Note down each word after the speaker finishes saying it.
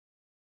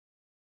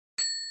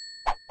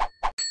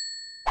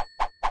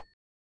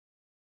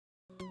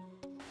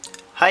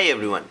Hi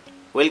everyone,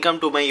 welcome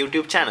to my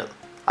YouTube channel.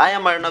 I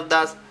am Arnab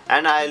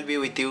and I will be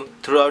with you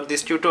throughout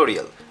this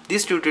tutorial.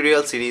 This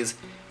tutorial series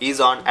is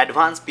on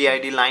advanced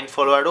PID line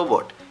follower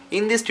robot.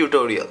 In this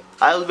tutorial,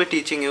 I will be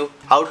teaching you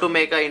how to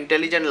make an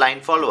intelligent line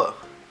follower.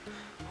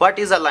 What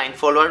is a line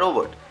follower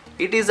robot?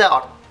 It is an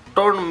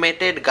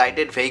automated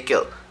guided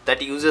vehicle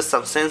that uses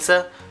some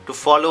sensor to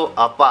follow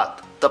a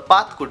path. The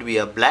path could be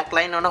a black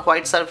line on a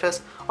white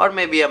surface or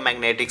maybe a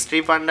magnetic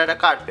strip under a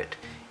carpet.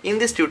 In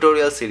this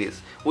tutorial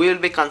series, we will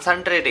be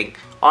concentrating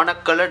on a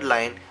colored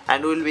line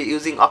and we will be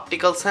using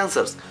optical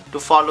sensors to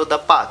follow the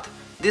path.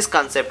 This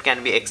concept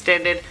can be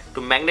extended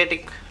to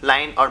magnetic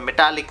line or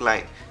metallic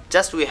line.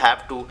 Just we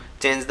have to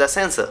change the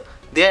sensor.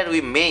 There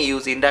we may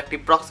use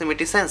inductive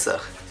proximity sensor.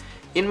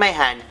 In my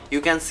hand, you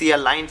can see a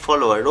line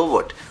follower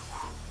robot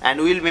and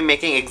we will be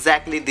making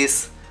exactly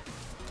this.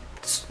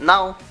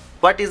 Now,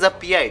 what is a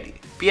PID?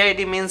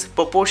 PID means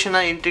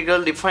proportional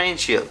integral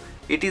differential.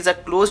 It is a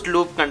closed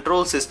loop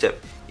control system,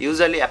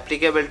 usually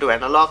applicable to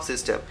analog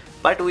system,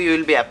 but we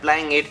will be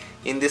applying it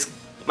in this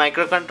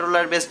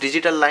microcontroller based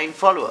digital line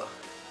follower.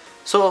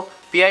 So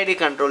PID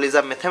control is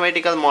a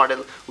mathematical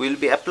model we will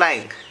be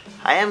applying.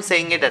 I am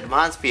saying it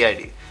advanced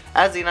PID,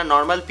 as in a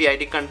normal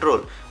PID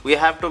control we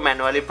have to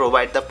manually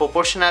provide the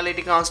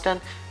proportionality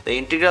constant, the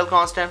integral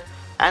constant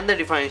and the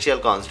differential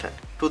constant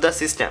to the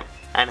system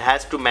and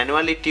has to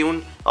manually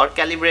tune or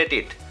calibrate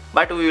it.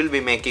 But we will be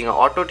making an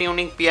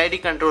auto-tuning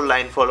PID control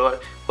line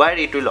follower where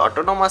it will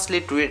autonomously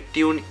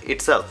tune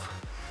itself.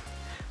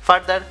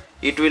 Further,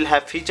 it will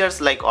have features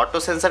like auto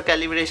sensor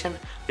calibration,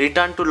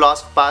 return to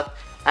lost path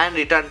and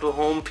return to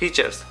home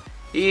features.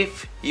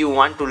 If you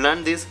want to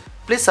learn this,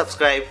 please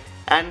subscribe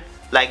and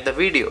like the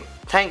video.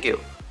 Thank you.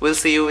 We'll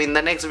see you in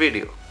the next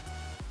video.